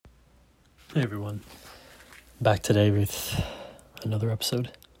Hey everyone, back today with another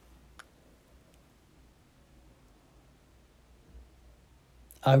episode.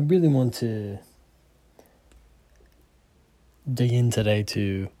 I really want to dig in today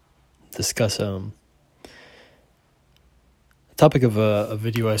to discuss a topic of a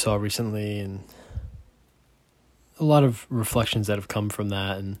video I saw recently and a lot of reflections that have come from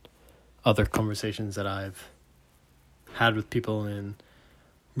that and other conversations that I've had with people in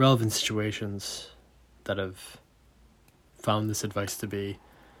relevant situations that have found this advice to be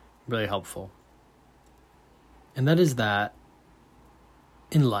really helpful. And that is that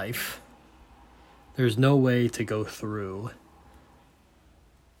in life, there's no way to go through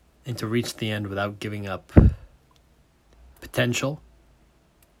and to reach the end without giving up potential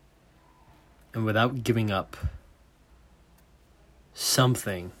and without giving up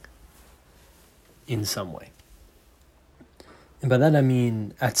something in some way. And by that I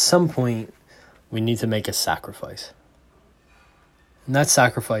mean, at some point, we need to make a sacrifice. And that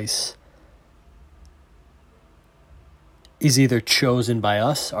sacrifice is either chosen by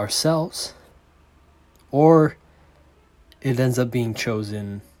us, ourselves, or it ends up being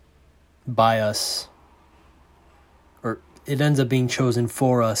chosen by us, or it ends up being chosen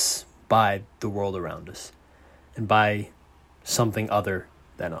for us by the world around us and by something other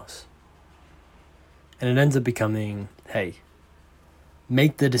than us. And it ends up becoming, hey,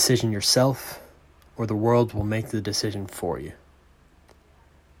 make the decision yourself, or the world will make the decision for you.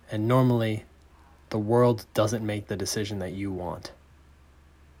 And normally, the world doesn't make the decision that you want.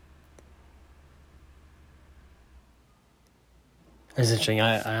 It's interesting,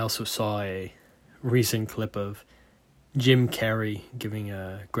 I also saw a recent clip of Jim Carrey giving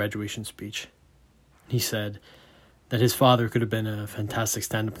a graduation speech. He said that his father could have been a fantastic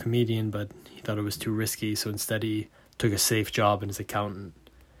stand-up comedian, but he thought it was too risky, so instead he took a safe job as an accountant.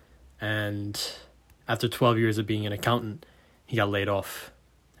 And after 12 years of being an accountant, he got laid off,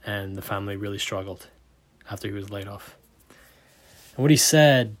 and the family really struggled after he was laid off. And what he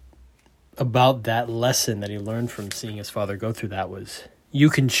said about that lesson that he learned from seeing his father go through that was,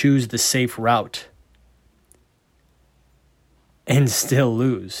 you can choose the safe route and still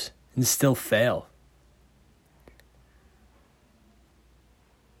lose and still fail.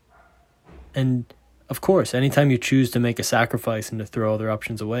 And of course, anytime you choose to make a sacrifice and to throw other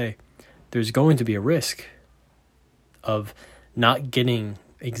options away, there's going to be a risk of not getting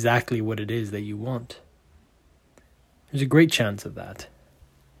exactly what it is that you want. There's a great chance of that.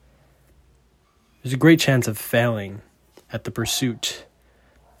 There's a great chance of failing at the pursuit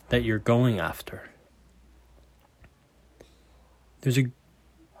that you're going after. There's a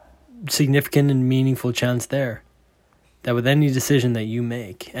significant and meaningful chance there that with any decision that you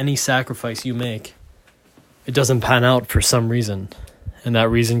make, any sacrifice you make, it doesn't pan out for some reason. And that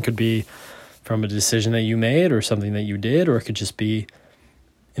reason could be from a decision that you made or something that you did, or it could just be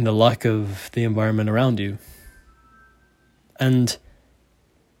in the luck of the environment around you. And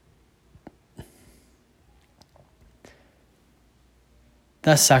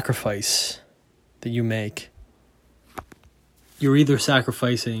that sacrifice that you make, you're either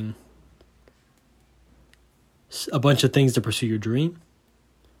sacrificing a bunch of things to pursue your dream,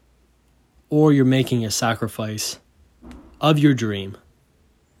 or you're making a sacrifice of your dream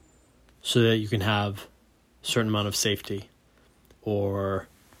so that you can have a certain amount of safety or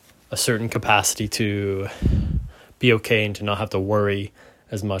a certain capacity to be okay and to not have to worry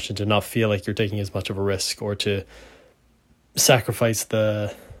as much and to not feel like you're taking as much of a risk, or to sacrifice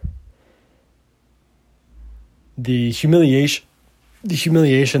the humiliation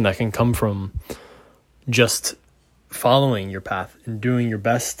that can come from just following your path and doing your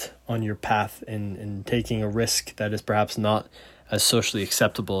best on your path and taking a risk that is perhaps not as socially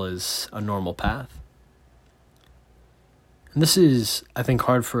acceptable as a normal path. And this is, I think,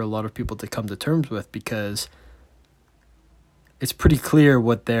 hard for a lot of people to come to terms with, because it's pretty clear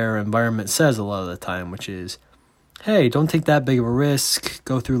what their environment says a lot of the time, which is, hey, don't take that big of a risk,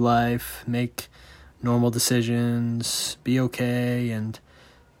 go through life, make normal decisions, be okay, and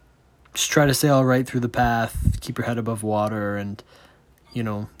just try to stay all right through the path, keep your head above water, and,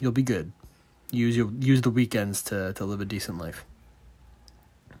 you'll be good. Use the weekends to live a decent life.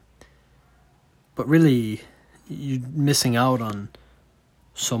 But really, you're missing out on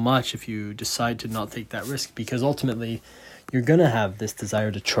so much if you decide to not take that risk, because ultimately you're going to have this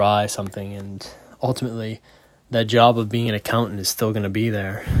desire to try something, and ultimately that job of being an accountant is still going to be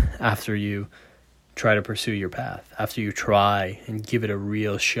there after you try to pursue your path, after you try and give it a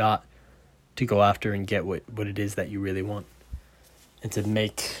real shot to go after and get what it is that you really want. And to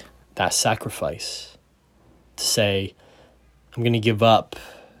make that sacrifice, to say, I'm going to give up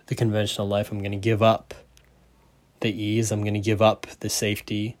the conventional life. I'm going to give up the ease. I'm going to give up the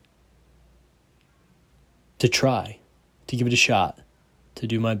safety to try, to give it a shot, to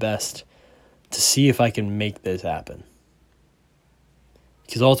do my best, to see if I can make this happen.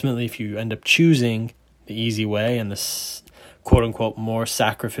 Because ultimately, if you end up choosing the easy way and this quote-unquote more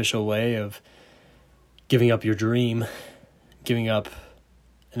sacrificial way of giving up your dream, giving up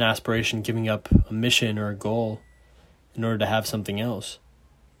an aspiration, giving up a mission or a goal in order to have something else,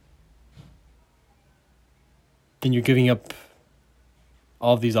 then you're giving up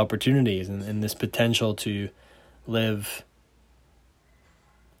all of these opportunities and this potential to live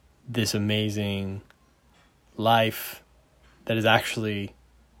this amazing life that is actually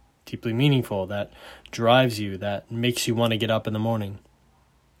deeply meaningful, that drives you, that makes you want to get up in the morning,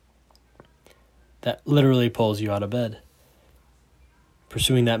 that literally pulls you out of bed.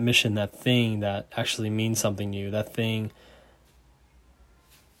 Pursuing that mission, that thing that actually means something to you, that thing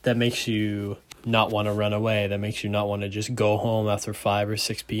that makes you not want to run away, that makes you not want to just go home after 5 or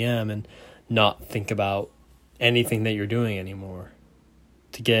 6 p.m. and not think about anything that you're doing anymore.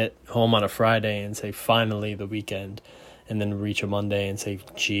 To get home on a Friday and say, finally, the weekend, and then reach a Monday and say,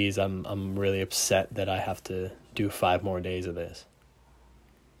 geez, I'm really upset that I have to do 5 more days of this.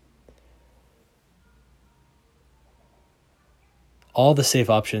 All the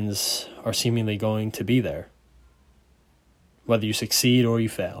safe options are seemingly going to be there. Whether you succeed or you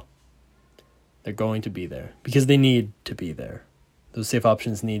fail, they're going to be there because they need to be there. Those safe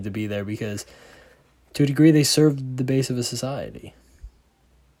options need to be there because, to a degree, they serve the base of a society.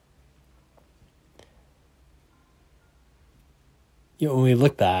 When we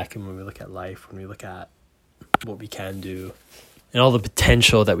look back and when we look at life, when we look at what we can do and all the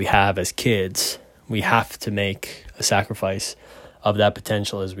potential that we have as kids, we have to make a sacrifice of that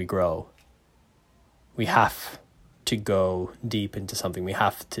potential as we grow. We have to go deep into something. We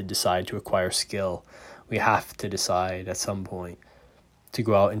have to decide to acquire skill. We have to decide at some point to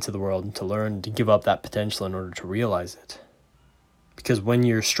go out into the world and to learn, to give up that potential in order to realize it. Because when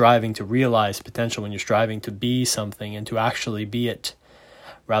you're striving to realize potential, when you're striving to be something and to actually be it,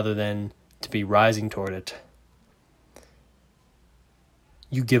 rather than to be rising toward it,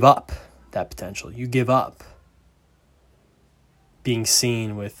 you give up that potential. You give up being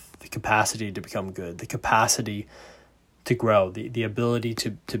seen with the capacity to become good, the capacity to grow, the ability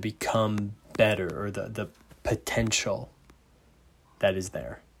to become better, or the potential that is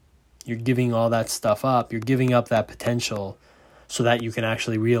there. You're giving all that stuff up. You're giving up that potential so that you can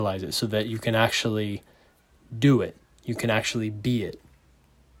actually realize it, so that you can actually do it. You can actually be it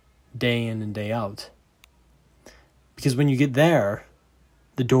day in and day out. Because when you get there,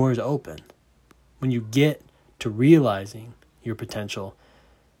 the door is open. When you get to realizing your potential,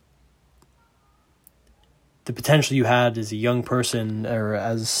 the potential you had as a young person or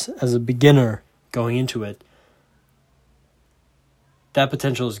as a beginner going into it, that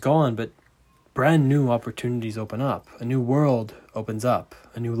potential is gone, but brand new opportunities open up. A new world opens up.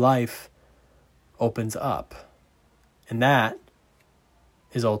 A new life opens up. And that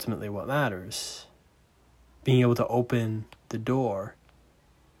is ultimately what matters. Being able to open the door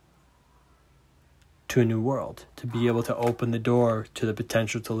to a new world. To be able to open the door to the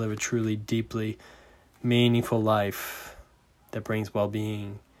potential to live a truly, deeply meaningful life that brings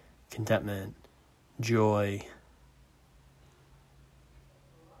well-being, contentment, joy,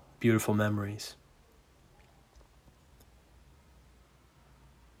 beautiful memories.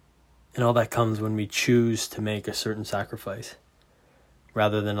 And all that comes when we choose to make a certain sacrifice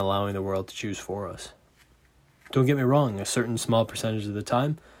rather than allowing the world to choose for us. Don't get me wrong, a certain small percentage of the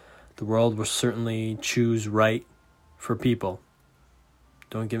time, the world will certainly choose right for people.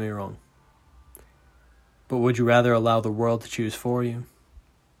 Don't get me wrong. But would you rather allow the world to choose for you,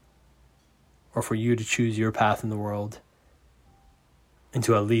 or for you to choose your path in the world and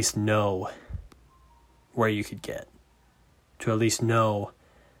to at least know where you could get, to at least know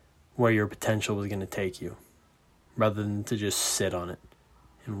where your potential was going to take you, rather than to just sit on it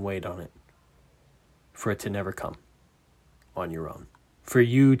and wait on it for it to never come on your own? For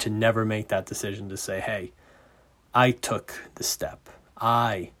you to never make that decision to say, hey, I took the step.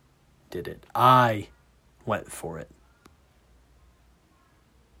 I did it. I went for it.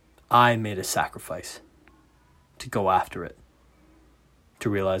 I made a sacrifice to go after it, to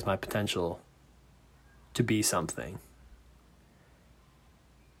realize my potential to be something,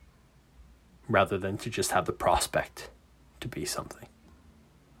 rather than to just have the prospect to be something.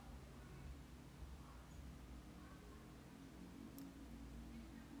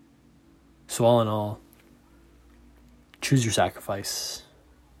 So all in all, choose your sacrifice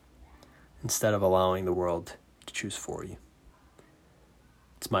instead of allowing the world to choose for you.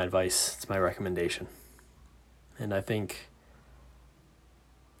 It's my advice. It's my recommendation. And I think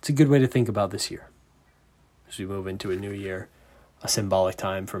it's a good way to think about this year. As we move into a new year, a symbolic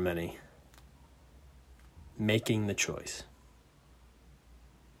time for many. Making the choice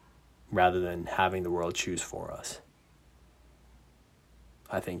rather than having the world choose for us,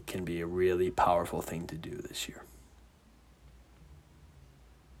 I think can be a really powerful thing to do this year.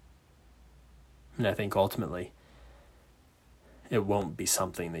 And I think ultimately, it won't be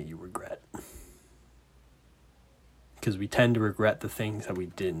something that you regret. Because we tend to regret the things that we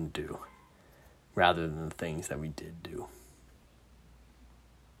didn't do rather than the things that we did do.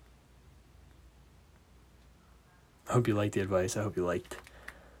 I hope you liked the advice. I hope you liked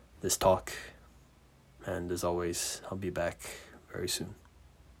this talk. And as always, I'll be back very soon.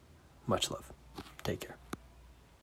 Much love. Take care.